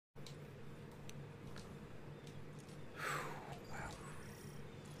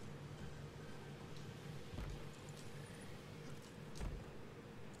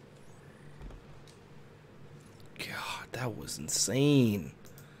that was insane.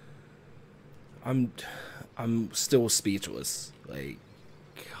 I'm still speechless. Like,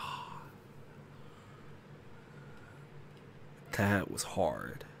 God. That was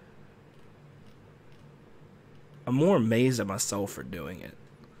hard. I'm more amazed at myself for doing it.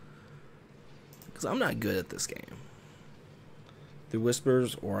 Because I'm not good at this game. The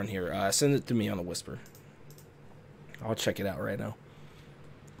whispers or on here. Send it to me on a whisper. I'll check it out right now.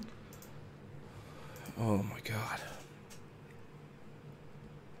 Oh my God.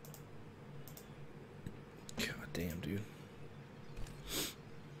 God damn, dude.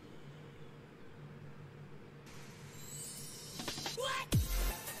 What?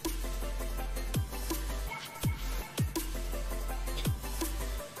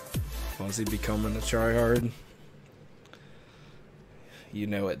 Fuzzy becoming a tryhard. You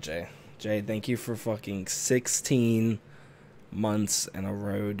know it, Jay. Jay, thank you for fucking 16 months in a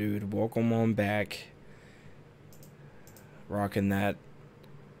row, dude. Welcome on back. Rocking that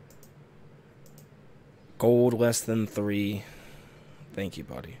gold less than 3. Thank you,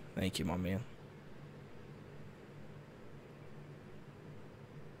 buddy. Thank you, my man.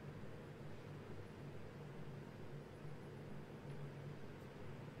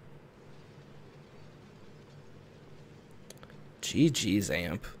 GG's,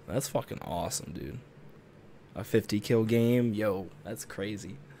 Amp. That's fucking awesome, dude. A 50 kill game? Yo, that's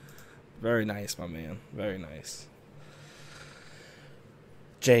crazy. Very nice, my man. Very nice.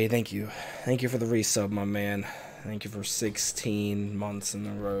 Jay, thank you. Thank you for the resub, my man. Thank you for 16 months in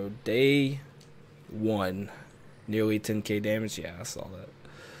a row. Day 1. Nearly 10k damage. Yeah, I saw that.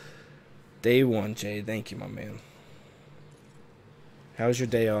 Day 1, Jay. Thank you, my man. How's your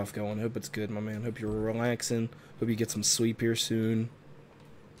day off going? Hope it's good, my man. Hope you're relaxing. Hope you get some sleep here soon.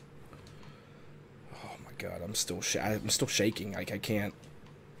 Oh my God, I'm still shaking. Like, I can't.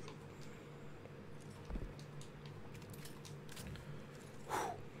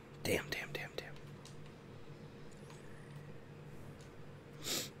 Damn.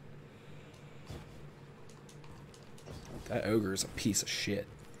 That ogre is a piece of shit.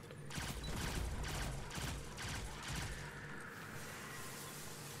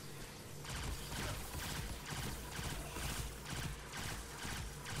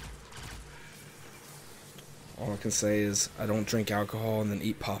 All I can say is I don't drink alcohol and then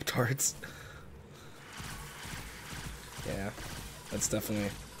eat Pop-Tarts. Yeah, that's definitely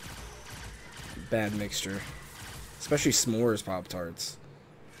a bad mixture. Especially s'mores Pop-Tarts.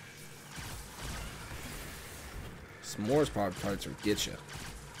 S'mores Pop-Tarts will get you.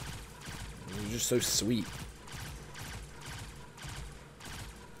 They're just so sweet.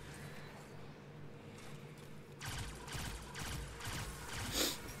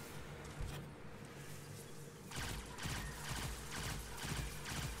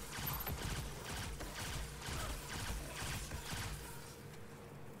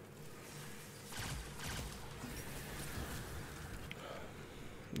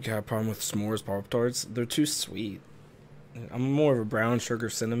 Got a problem with s'mores Pop-Tarts? They're too sweet. I'm more of a brown sugar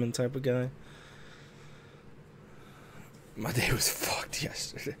cinnamon type of guy. My day was fucked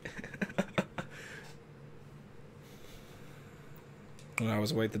yesterday. When I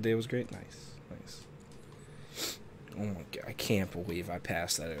was awake, the day was great. Nice. Oh my God, I can't believe I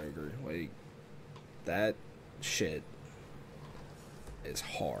passed that ogre. Like, that shit is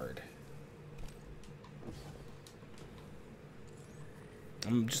hard.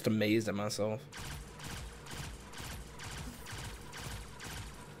 I'm just amazed at myself.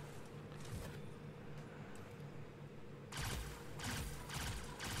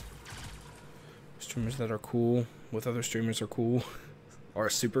 Streamers that are cool with other streamers are cool. Are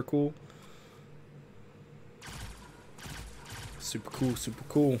super cool. Super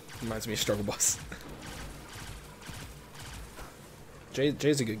cool. Reminds me of Struggle Bus.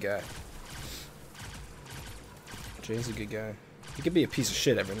 Jay's a good guy. Jay's a good guy. He could be a piece of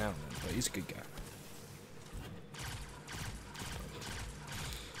shit every now and then, but he's a good guy.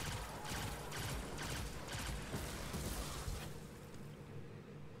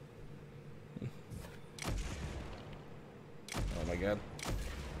 Oh my God.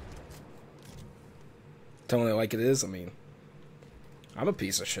 Telling it like it is, I mean, I'm a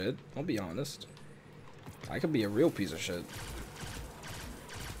piece of shit, I'll be honest. I could be a real piece of shit.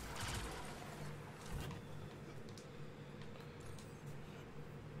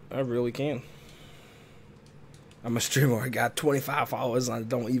 I really can. I'm a streamer. I got 25 followers and I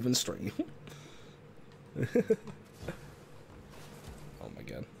don't even stream. Oh my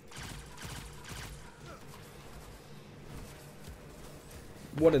God.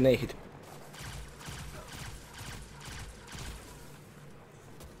 What an aid.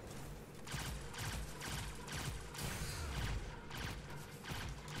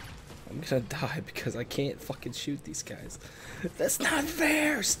 I'm gonna die because I can't fucking shoot these guys. That's not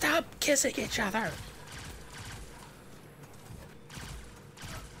fair! Stop kissing each other!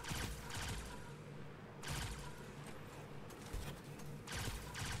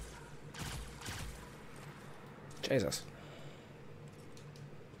 Jesus.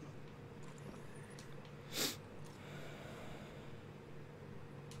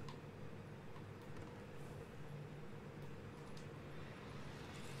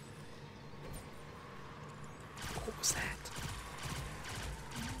 What was that?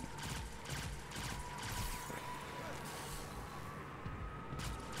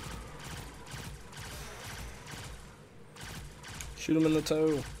 Shoot him in the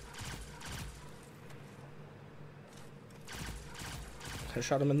toe. I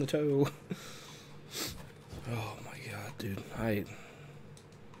shot him in the toe. Oh my god, dude.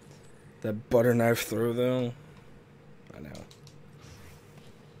 That butter knife throw though.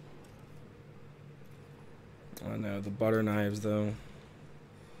 I know, the butter knives though.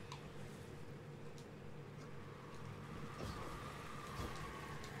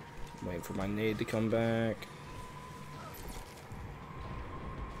 Waiting for my nade to come back.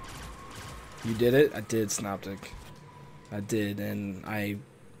 You did it? I did, Snoptic. I did, and I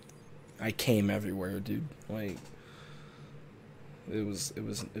came everywhere, dude. Like, it was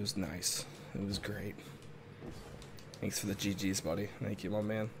nice. It was great. Thanks for the GGs, buddy. Thank you, my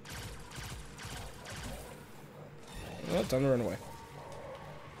man. Oh, time to run away.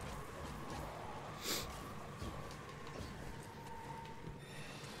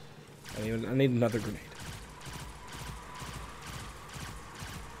 I need another grenade.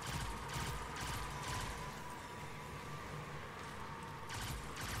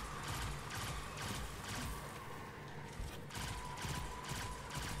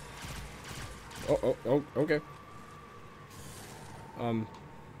 Oh, okay.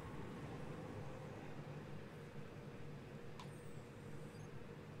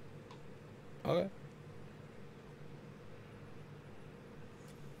 Okay.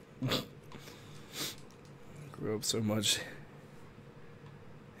 Grew up so much.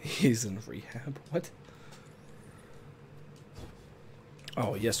 He's in rehab. What?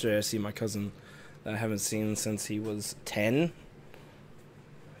 Oh, yesterday I see my cousin that I haven't seen since he was 10.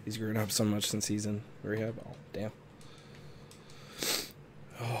 He's grown up so much since he's in rehab. Oh, damn.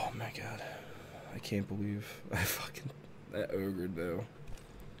 Oh my god. I can't believe I fucking... That ogre, though.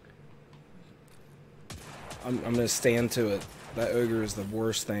 I'm gonna stand to it. That ogre is the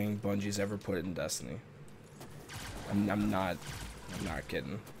worst thing Bungie's ever put in Destiny. I'm not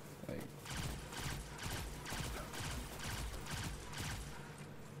kidding. Like...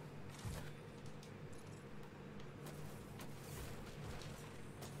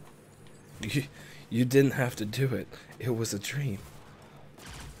 You didn't have to do it. It was a dream.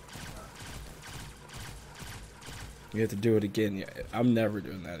 You have to do it again. Yeah, I'm never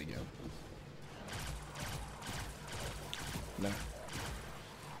doing that again. No.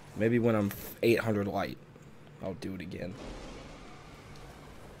 Maybe when I'm 800 light, I'll do it again.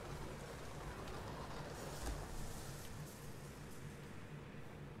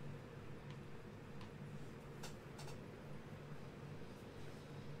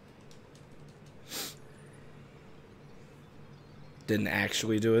 Didn't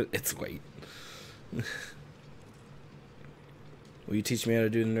actually do it. It's late. Will you teach me how to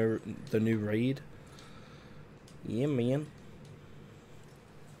do the new raid? Yeah, man.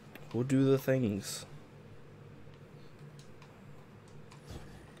 We'll do the things.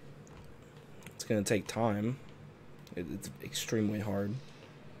 It's gonna take time. It's extremely hard.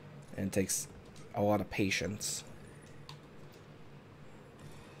 And it takes a lot of patience.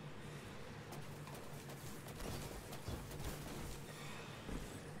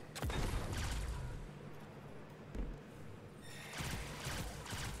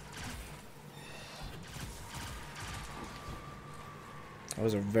 That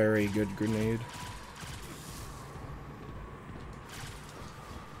was a very good grenade.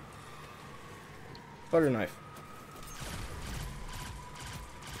 Butter knife.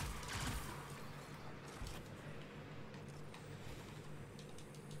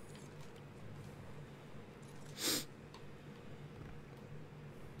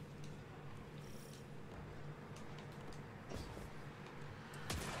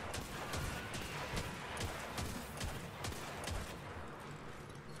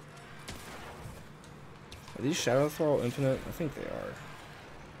 Are these Shadow Thrall infinite? I think they are.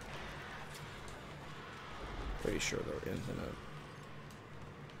 Pretty sure they're infinite.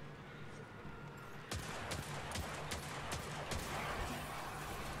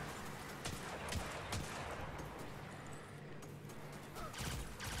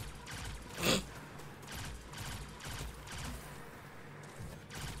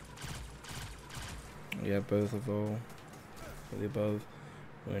 Yeah, both of all. The above.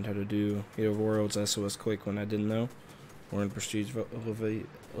 Learned how to do either worlds SOS quick when I didn't know. Learned prestige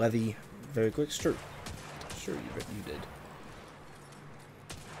levy very quick. Sure. Sure, you did.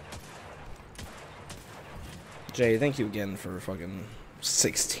 Jay, thank you again for fucking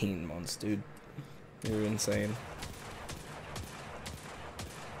 16 months, dude. You're insane.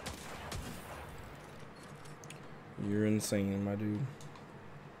 You're insane, my dude.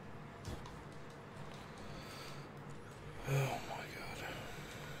 Oh my god.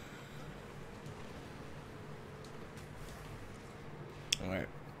 Alright.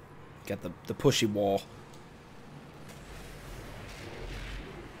 Got the pushy wall.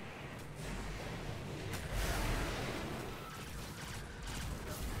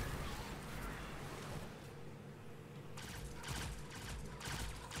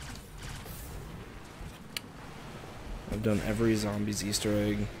 I've done every zombies Easter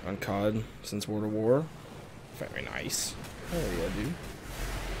egg on COD since World of War. Very nice. Oh yeah, dude.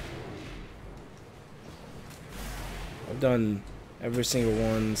 I've done every single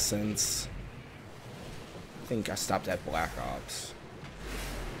one since I think I stopped at Black Ops.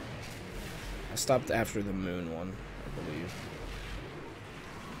 I stopped after the Moon one, I believe.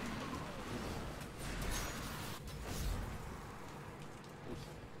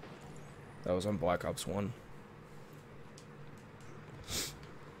 That was on Black Ops 1.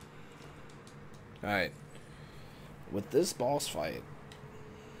 Alright. With this boss fight,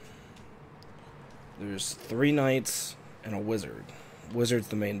 there's 3 knights and a wizard. Wizard's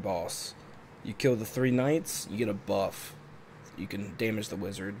the main boss. You kill the 3 knights, you get a buff. You can damage the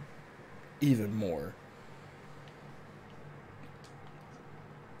wizard even more.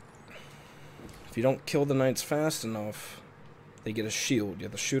 If you don't kill the knights fast enough, they get a shield. You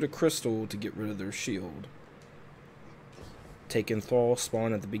have to shoot a crystal to get rid of their shield. Take enthrall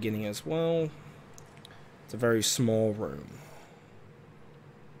spawn at the beginning as well. It's a very small room.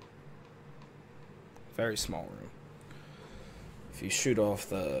 Very small room. If you shoot off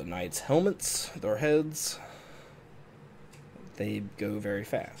the knights' helmets, their heads, they go very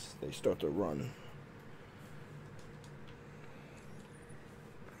fast. They start to run.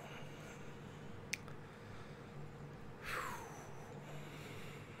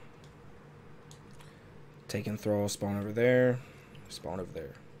 Take enthrall, spawn over there, spawn over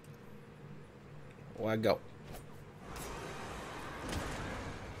there. Let go.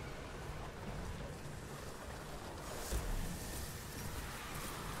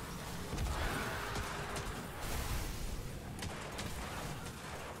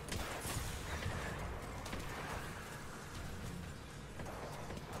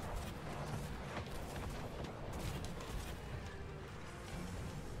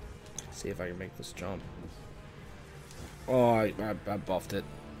 See if I can make this jump. Oh, I buffed it.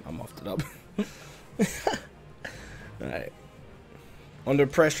 I muffed it up. Alright. Under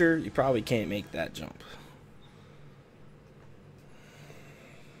pressure, you probably can't make that jump.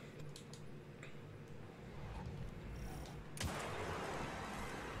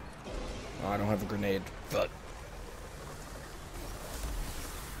 Oh, I don't have a grenade. Fuck.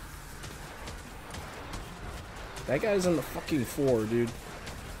 That guy's on the fucking floor, dude.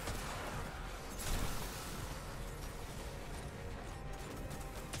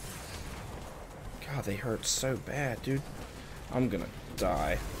 God, they hurt so bad, dude. I'm gonna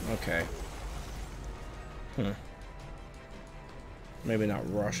die. Okay. Maybe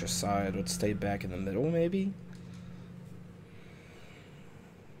not rush aside, but stay back in the middle, maybe?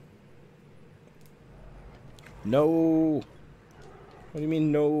 No! What do you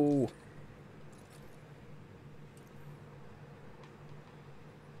mean, no?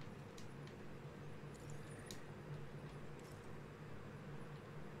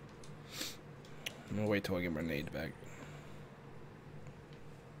 I'm gonna wait till I get my nade back.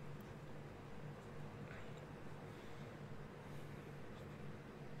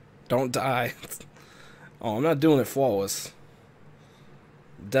 Don't die. Oh, I'm not doing it flawless.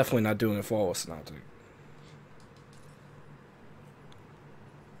 Definitely not doing it flawless now, dude.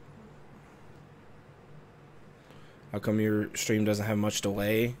 How come your stream doesn't have much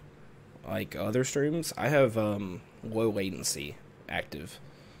delay like other streams? I have low latency active.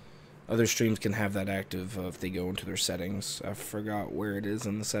 Other streams can have that active if they go into their settings. I forgot where it is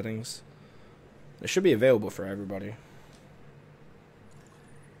in the settings. It should be available for everybody.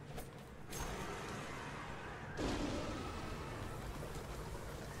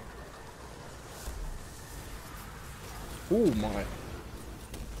 Ooh, my.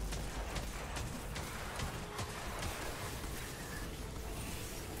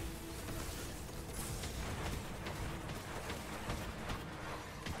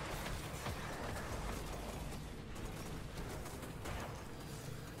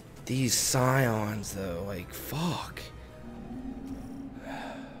 These scions, though, like, fuck.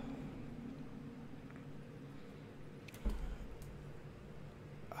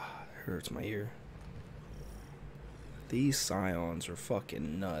 It hurts my ear. These scions are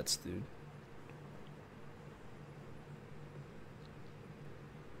fucking nuts, dude.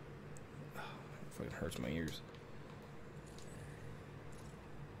 It fucking hurts my ears.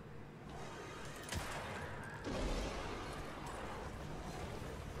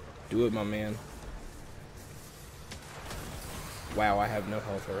 Do it, my man. Wow, I have no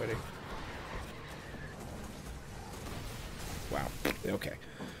health already. Wow. Okay.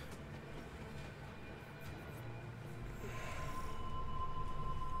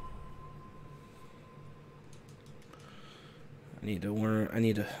 I need to learn.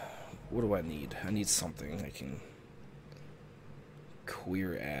 What do I need? I need something I can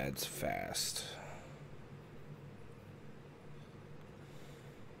queer ads fast.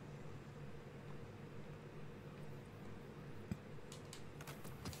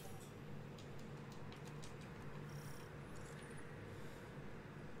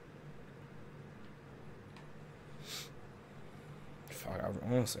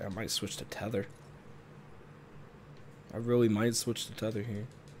 Honestly, I might switch to tether. I really might switch to tether here.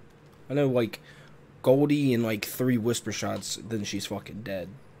 I know, like, Goldie in, like, 3 whisper shots, then she's fucking dead.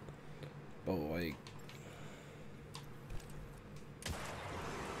 But, like...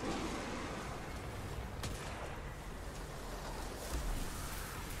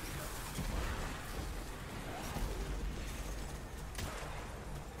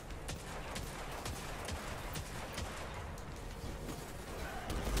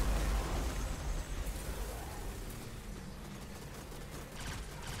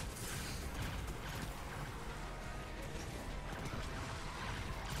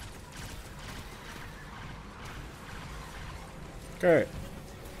 Okay,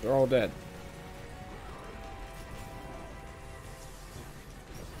 they're all dead.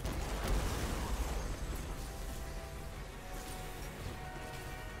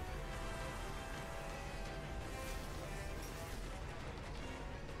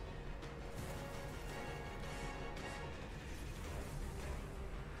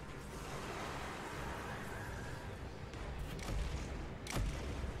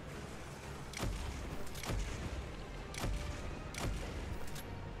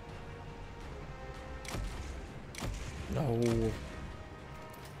 No.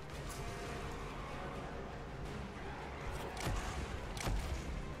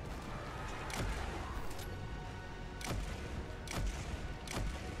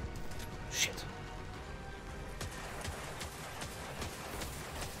 Shit.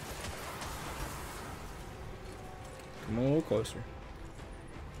 Come on, a little closer.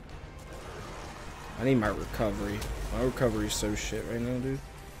 I need my recovery. My recovery is so shit right now, dude.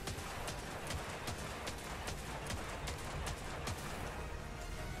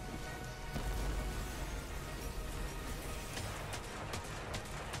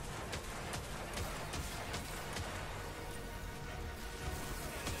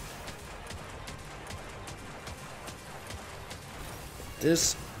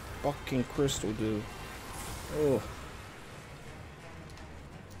 This fucking crystal, dude. Oh.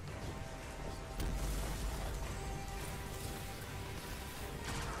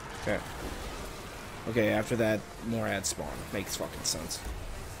 Okay. Okay, after that, more ads spawn. Makes fucking sense.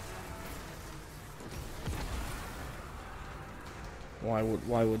 Why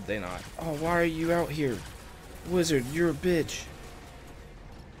would they not? Oh, why are you out here? Wizard, you're a bitch.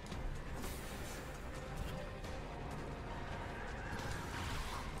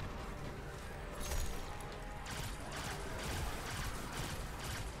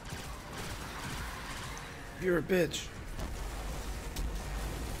 You're a bitch.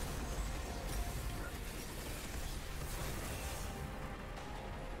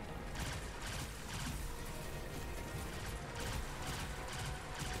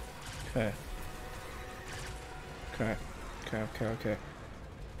 Okay. Okay. Okay, okay, okay.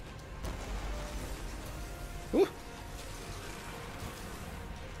 Woo!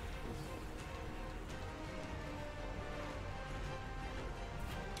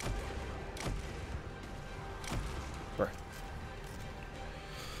 Bruh.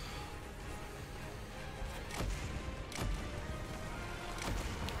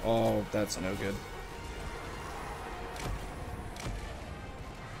 Oh, that's no good.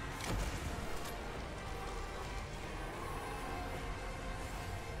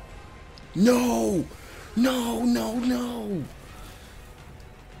 No! No, no, no!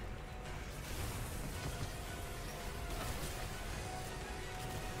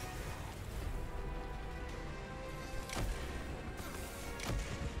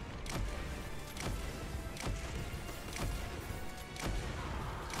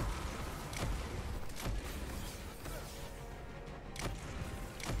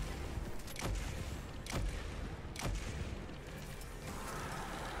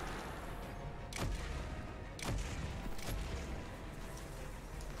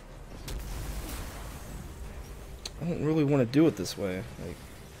 I don't really want to do it this way. Like,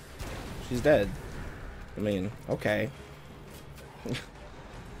 she's dead. I mean, okay.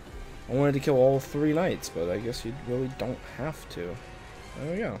 I wanted to kill all 3 knights, but I guess you really don't have to.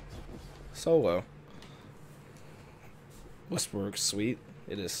 There we go. Solo. Westwork's sweet.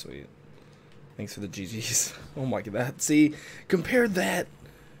 It is sweet. Thanks for the GGs. Oh my god. See, compare that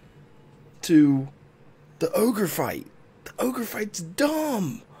to the ogre fight. The ogre fight's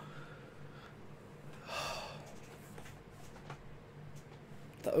dumb.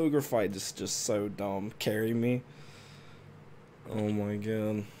 The ogre fight is just so dumb. Carry me. Oh my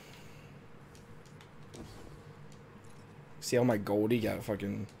god. See how my Goldie got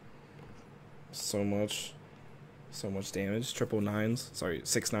fucking so much damage. Triple 9s. Sorry,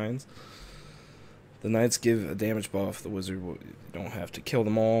 6 9s. The knights give a damage buff. The wizard will, you don't have to kill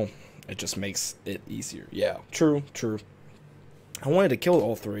them all. It just makes it easier. Yeah, true. I wanted to kill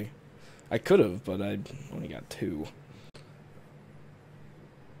all 3. I could have, but I only got 2.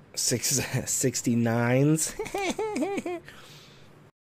 69s.